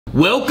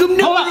Welcome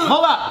to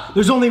Hold up.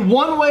 There's only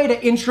one way to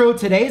intro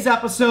today's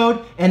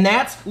episode, and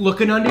that's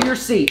looking under your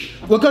seat.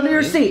 Look under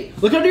your seat.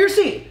 Look under your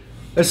seat.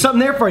 There's something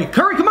there for you.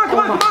 Curry, come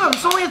on.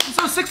 It's only a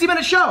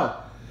 60-minute show.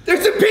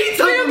 There's a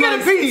pizza. You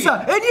get a pizza,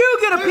 and you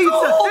get a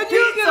pizza, and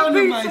you get a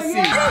under pizza. my seat. You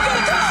get a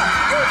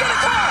car. You get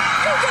a car.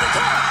 You get a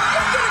car.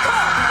 You get a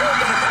car. You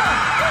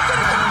get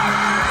a car.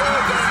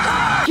 You get a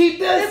car. Keep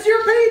this. It's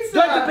your pizza. Do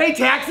I have to pay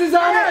taxes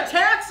on it?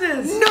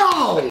 Taxes.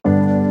 No.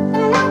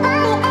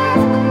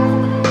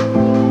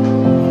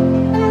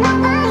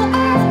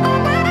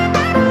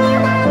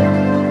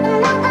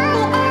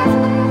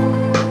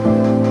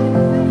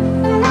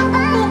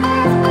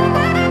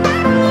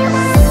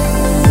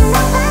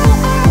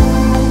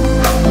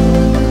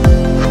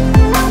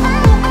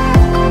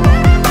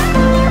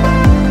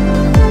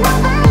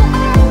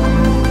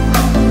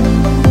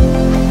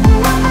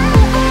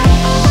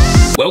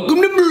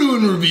 Welcome to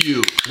Brewing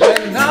Review.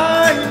 When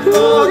I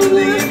go to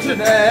the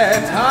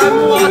internet,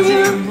 I'm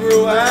watching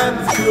Brew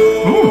and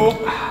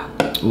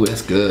Stew. Ooh,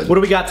 that's good. What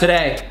do we got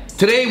today?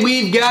 Today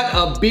we've got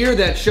a beer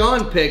that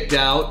Sean picked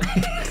out.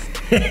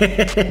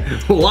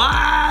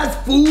 Wise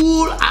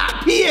Fool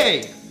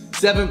IPA.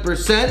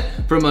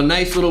 7% from a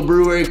nice little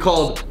brewery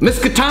called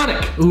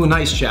Miskatonic. Ooh,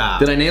 nice job.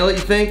 Did I nail it, you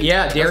think?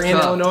 Yeah, Darien,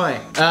 Illinois.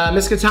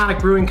 Miskatonic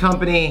Brewing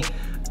Company.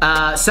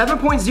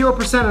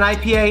 7.0% an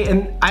IPA,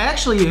 and I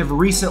actually have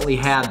recently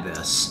had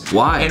this.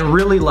 Why? And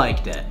really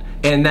liked it.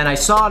 And then I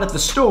saw it at the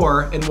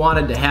store and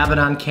wanted to have it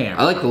on camera.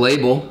 I like the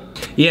label.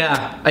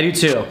 Yeah, I do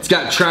too. It's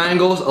got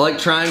triangles. I like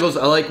triangles.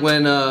 I like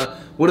when, I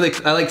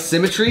like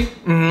symmetry.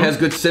 It has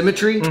good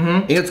symmetry.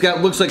 And it's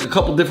got, looks like a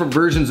couple different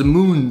versions of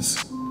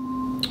moons.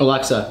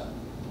 Alexa,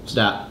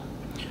 stop.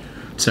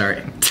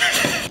 Sorry.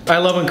 I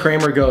love when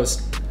Kramer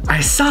goes,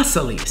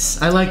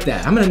 Isosceles. I like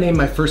that. I'm gonna name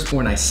my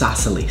firstborn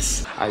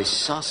Isosceles.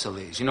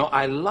 Isosceles. You know,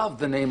 I love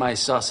the name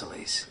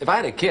Isosceles. If I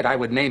had a kid, I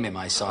would name him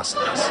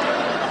Isosceles.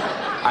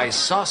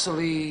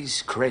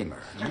 Isosceles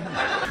Kramer.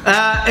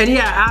 And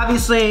yeah,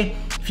 obviously,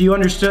 if you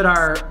understood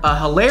our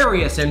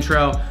hilarious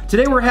intro,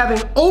 today we're having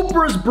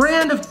Oprah's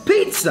brand of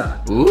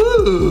pizza.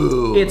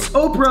 Ooh. It's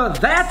Oprah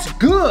That's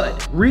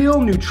Good.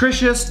 Real,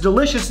 nutritious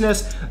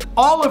deliciousness.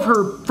 All of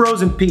her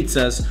frozen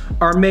pizzas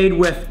are made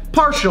with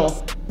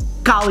partial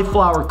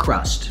cauliflower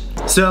crust.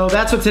 So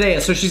that's what today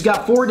is. So she's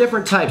got 4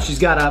 different types. She's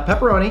got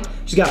pepperoni,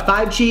 she's got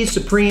 5 cheese,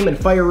 supreme, and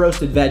fire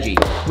roasted veggie.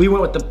 We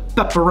went with the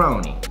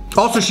pepperoni.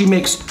 Also, she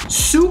makes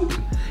soup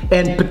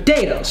and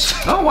potatoes.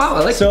 Oh wow,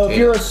 I like So potatoes. if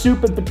you're a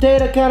soup and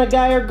potato kind of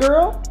guy or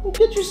girl,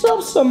 get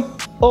yourself some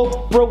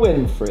Oprah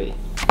Winfrey.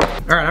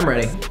 All right, I'm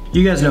ready.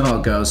 You guys know how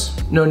it goes.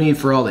 No need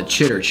for all the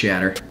chitter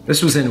chatter.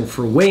 This was in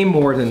for way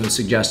more than the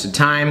suggested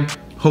time.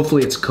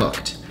 Hopefully it's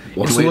cooked.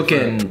 It's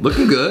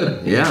looking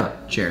good. Yeah.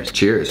 Cheers.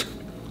 Cheers.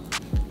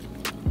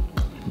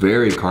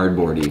 Very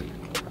cardboardy.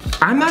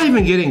 I'm not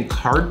even getting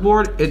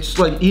cardboard. It's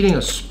like eating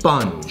a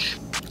sponge.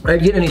 I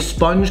get any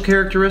sponge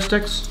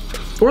characteristics?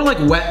 Or like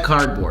wet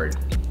cardboard.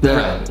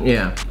 Yeah.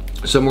 Yeah.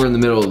 Somewhere in the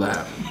middle of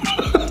that.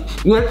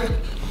 Which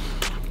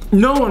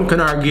no one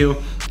can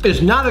argue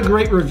is not a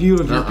great review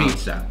of your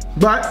pizza.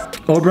 But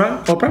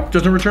Oprah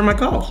doesn't return my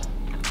calls.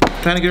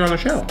 Trying to get her on the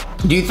show.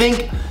 Do you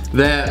think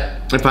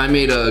that if I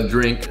made a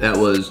drink that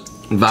was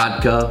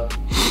vodka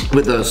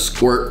with a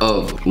squirt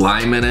of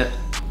lime in it,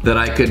 that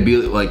I could be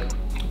like,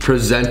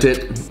 present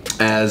it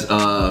as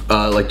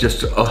like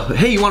just,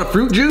 hey, you want a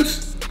fruit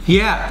juice?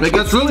 Yeah, Like,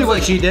 that's it really seems what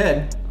like- she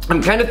did.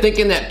 I'm kind of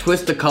thinking that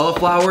twist of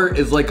cauliflower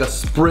is like a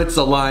spritz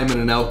of lime in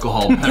an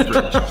alcohol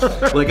beverage.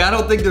 Like, I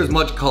don't think there's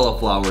much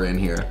cauliflower in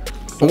here.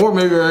 Or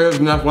maybe there is,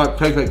 and that's why it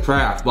tastes like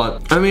trash,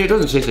 but, I mean, it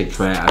doesn't taste like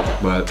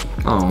trash, but,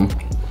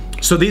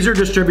 So these are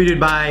distributed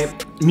by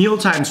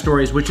Mealtime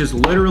Stories, which is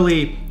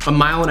literally a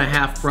mile and a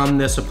half from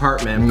this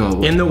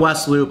apartment in the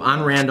West Loop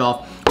on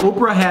Randolph.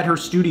 Oprah had her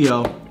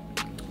studio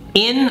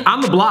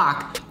on the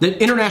block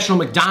that International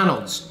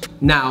McDonald's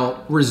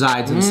now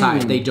resides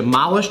inside. They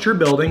demolished her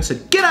building,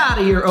 said, get out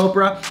of here,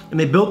 Oprah, and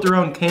they built their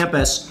own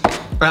campus.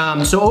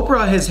 So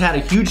Oprah has had a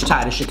huge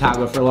tie to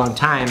Chicago for a long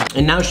time,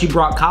 and now she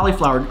brought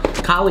cauliflower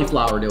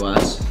to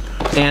us.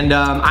 And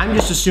I'm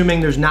just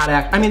assuming there's not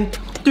I mean,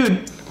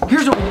 dude,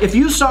 if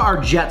you saw our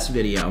Jets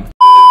video.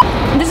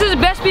 This is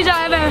the best pizza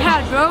I've ever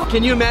had, bro.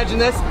 Can you imagine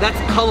this? That's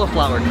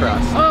cauliflower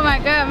crust. Oh my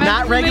god, man.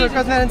 Not regular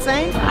crust, isn't that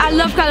insane? I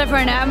love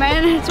cauliflower now,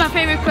 man. It's my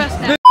favorite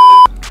crust now.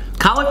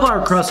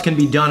 Cauliflower crust can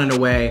be done in a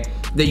way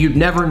that you'd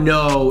never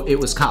know it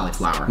was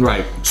cauliflower.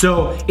 Right.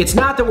 So it's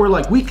not that we're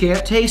like, we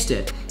can't taste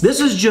it. This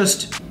is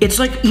just, it's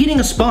like eating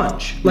a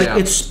sponge. Like,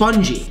 it's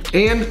spongy.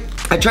 And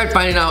I tried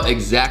finding out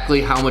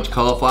exactly how much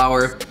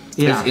cauliflower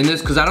is in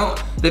this, because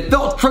they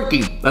felt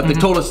tricky that they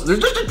told us, there's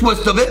just a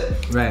twist of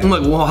it. Right. I'm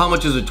like, well, how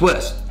much is a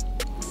twist?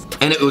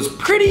 And it was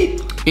pretty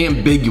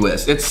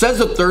ambiguous. It says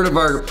a third of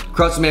our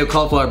crust is made of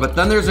cauliflower, but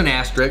then there's an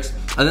asterisk,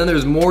 and then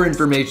there's more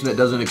information that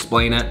doesn't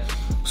explain it.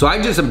 So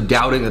I just am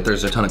doubting that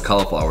there's a ton of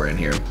cauliflower in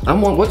here.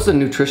 What's the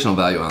nutritional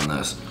value on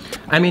this?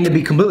 I mean, to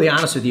be completely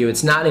honest with you,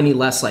 it's not any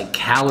less like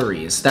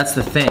calories. That's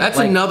the thing. That's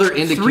like another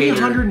indicator.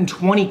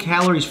 320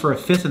 calories for a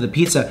fifth of the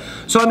pizza.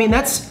 So I mean,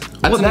 that's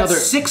Well,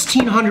 that's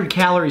 1,600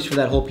 calories for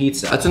that whole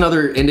pizza. That's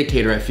another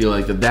indicator, I feel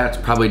like, that's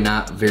probably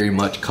not very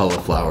much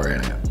cauliflower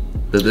in it.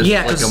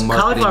 Yeah, because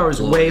cauliflower is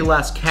way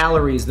less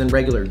calories than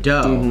regular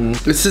dough.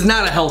 This is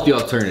not a healthy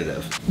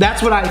alternative.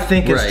 That's what I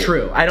think is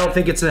true. I don't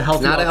think it's a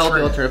healthy alternative. Not a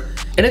healthy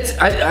alternative. And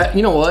it's,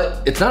 you know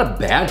what? It's not a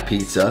bad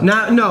pizza.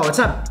 No, it's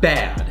not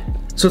bad.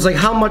 So it's like,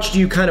 how much do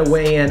you kind of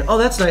weigh in? Oh,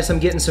 that's nice, I'm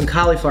getting some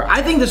cauliflower.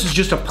 I think this is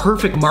just a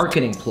perfect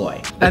marketing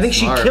ploy. I think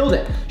she killed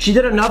it. She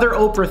did another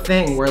Oprah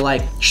thing where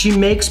like, she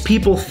makes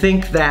people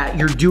think that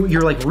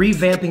you're like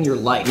revamping your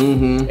life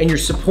and you're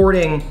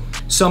supporting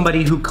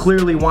somebody who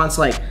clearly wants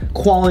like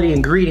quality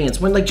ingredients,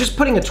 when like just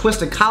putting a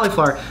twist of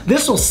cauliflower,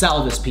 this will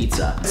sell this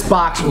pizza. This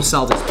box will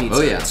sell this pizza.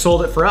 Oh yeah.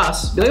 Sold it for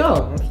us. Be like,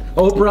 oh,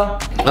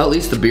 Oprah. Well, at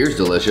least the beer's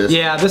delicious.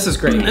 Yeah, this is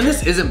great. And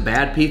this isn't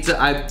bad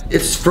pizza.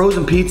 It's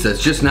frozen pizza.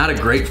 It's just not a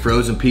great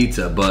frozen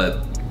pizza,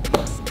 but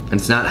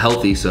it's not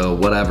healthy, so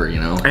whatever, you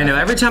know? I know,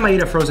 every time I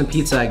eat a frozen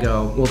pizza, I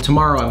go, well,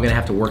 tomorrow I'm gonna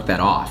have to work that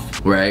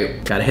off.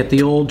 Right. Gotta hit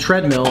the old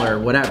treadmill or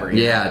whatever.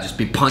 Yeah, just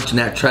be punching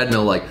that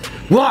treadmill like,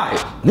 why?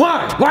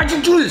 Why'd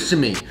you do this to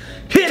me?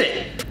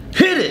 Hit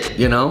it,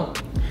 you know?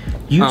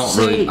 I don't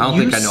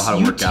think I know how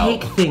to work out. You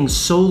take things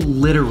so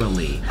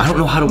literally. I don't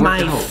know how to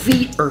work out. My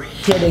feet are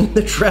hitting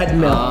the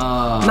treadmill,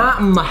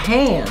 not my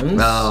hands.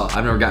 No,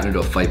 I've never gotten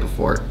into a fight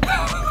before.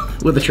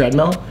 With a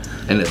treadmill?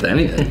 And if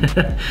anything.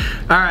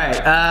 All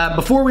right,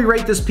 before we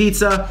rate this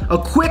pizza, a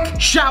quick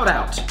shout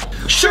out.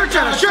 Shirt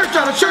shout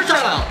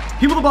out.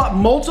 People that bought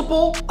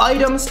multiple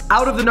items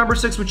out of the No.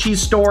 6 with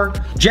Cheese store.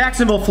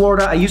 Jacksonville,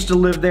 Florida. I used to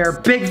live there.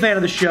 Big fan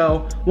of the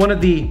show. One of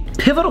the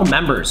pivotal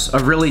members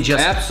of really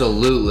just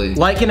absolutely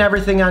liking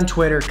everything on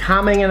Twitter,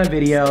 commenting on the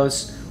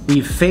videos.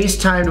 We've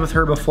FaceTimed with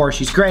her before.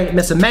 She's great.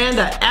 Miss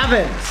Amanda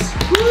Evans.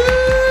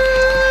 Woo!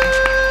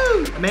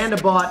 Amanda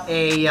bought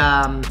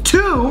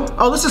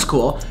this is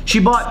cool. She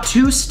bought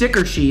 2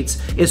 sticker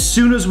sheets as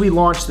soon as we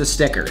launched the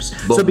stickers.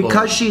 So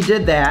because she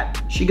did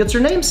that, she gets her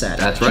name set.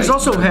 That's right. She's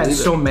also had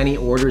so many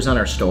orders on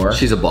our store.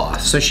 She's a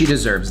boss. So she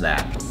deserves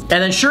that.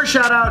 And then shirt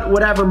shout out,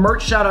 whatever,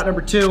 merch shout out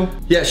number 2.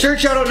 Yeah, shirt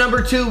shout out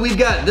number 2, we've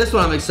got this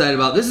one I'm excited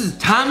about. This is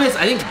Thomas,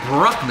 I think,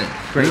 Bruckman.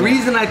 Great the name.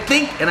 reason I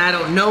think, and I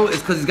don't know, is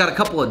because he's got a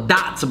couple of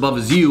dots above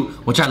his U,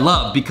 which I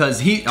love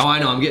because I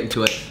know, I'm getting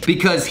to it.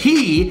 Because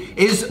he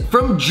is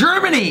from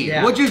Germany,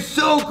 which is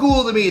so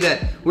cool to me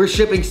that we're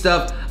shipping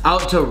stuff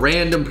out to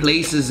random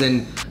places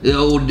in the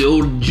old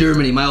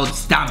Germany, my old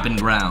stomping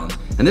ground.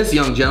 And this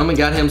young gentleman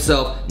got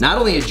himself not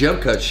only a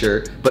JUMPCUT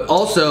shirt, but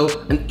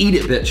also an Eat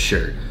It Bitch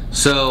shirt.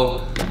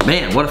 So,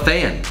 man, what a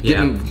fan.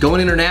 Going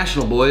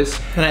international, boys.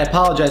 And I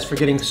apologize for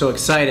getting so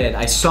excited.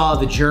 I saw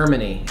the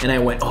Germany and I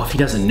went, oh, if he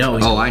doesn't know,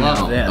 he's gonna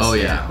love this. Oh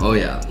yeah, oh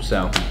yeah.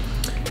 So,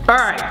 all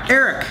right,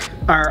 Eric,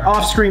 our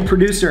off-screen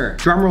producer,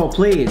 drum roll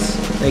please.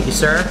 Thank you,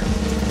 sir.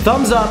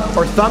 Thumbs up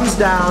or thumbs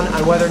down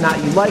on whether or not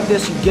you like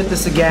this, you get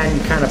this again,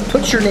 you kind of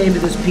put your name to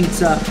this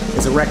pizza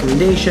as a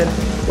recommendation,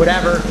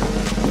 whatever.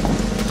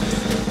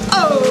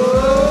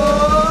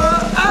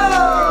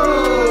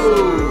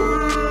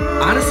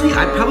 Honestly,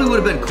 I probably would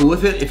have been cool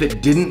with it if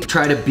it didn't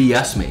try to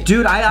BS me.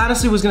 Dude, I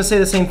honestly was gonna say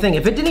the same thing.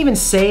 If it didn't even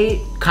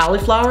say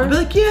cauliflower, I'd be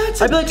like, yeah,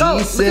 it's I'd be like, oh,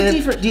 look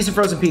decent. at decent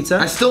frozen pizza.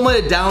 I still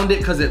might have downed it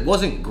because it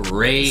wasn't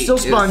great. Still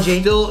spongy.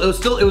 It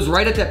was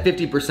right at that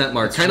 50%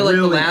 mark. Kind of like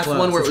the last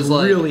one where it was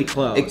like really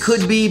close. It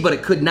could be, but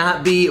it could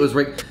not be. It was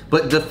right.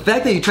 But the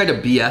fact that you tried to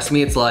BS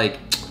me, it's like,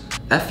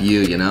 F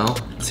you, you know?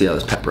 Let's see how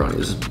this pepperoni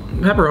is.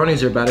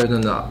 Pepperonis are better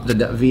than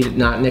the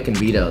not Nick and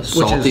Vito's.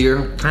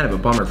 Saltier. Which is kind of a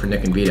bummer for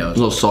Nick and Vito's. A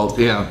little salt,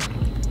 yeah.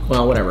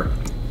 Well, whatever.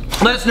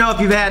 Let us know if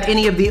you've had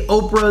any of the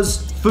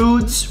Oprah's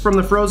foods from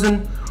the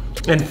frozen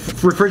and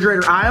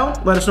refrigerator aisle.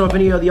 Let us know if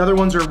any of the other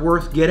ones are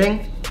worth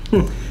getting.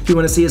 If you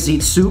want to see us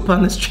eat soup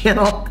on this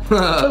channel.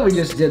 We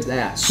just did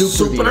that.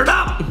 Souping it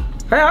up!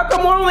 Hey, how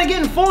come we're only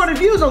getting 400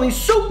 views on these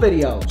soup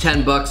videos?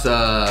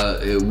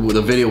 $10,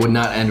 the video would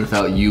not end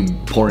without you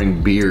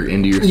pouring beer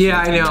into your soup. Yeah,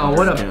 I know.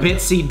 What a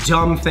bitsy,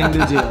 dumb thing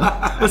to do.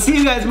 We'll see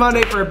you guys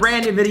Monday for a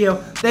brand new video.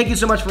 Thank you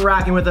so much for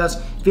rocking with us.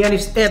 If you have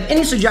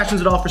any suggestions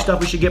at all for stuff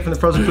we should get from the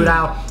frozen food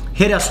aisle,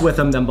 hit us with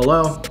them down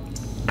below.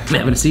 I'm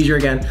having a seizure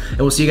again, and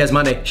we'll see you guys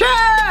Monday.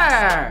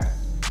 Sure!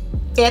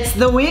 It's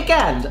the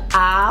weekend.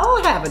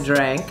 I'll have a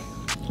drink.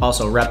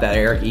 Also, rep that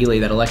Eric Ely,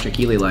 that electric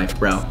Ely life,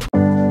 bro.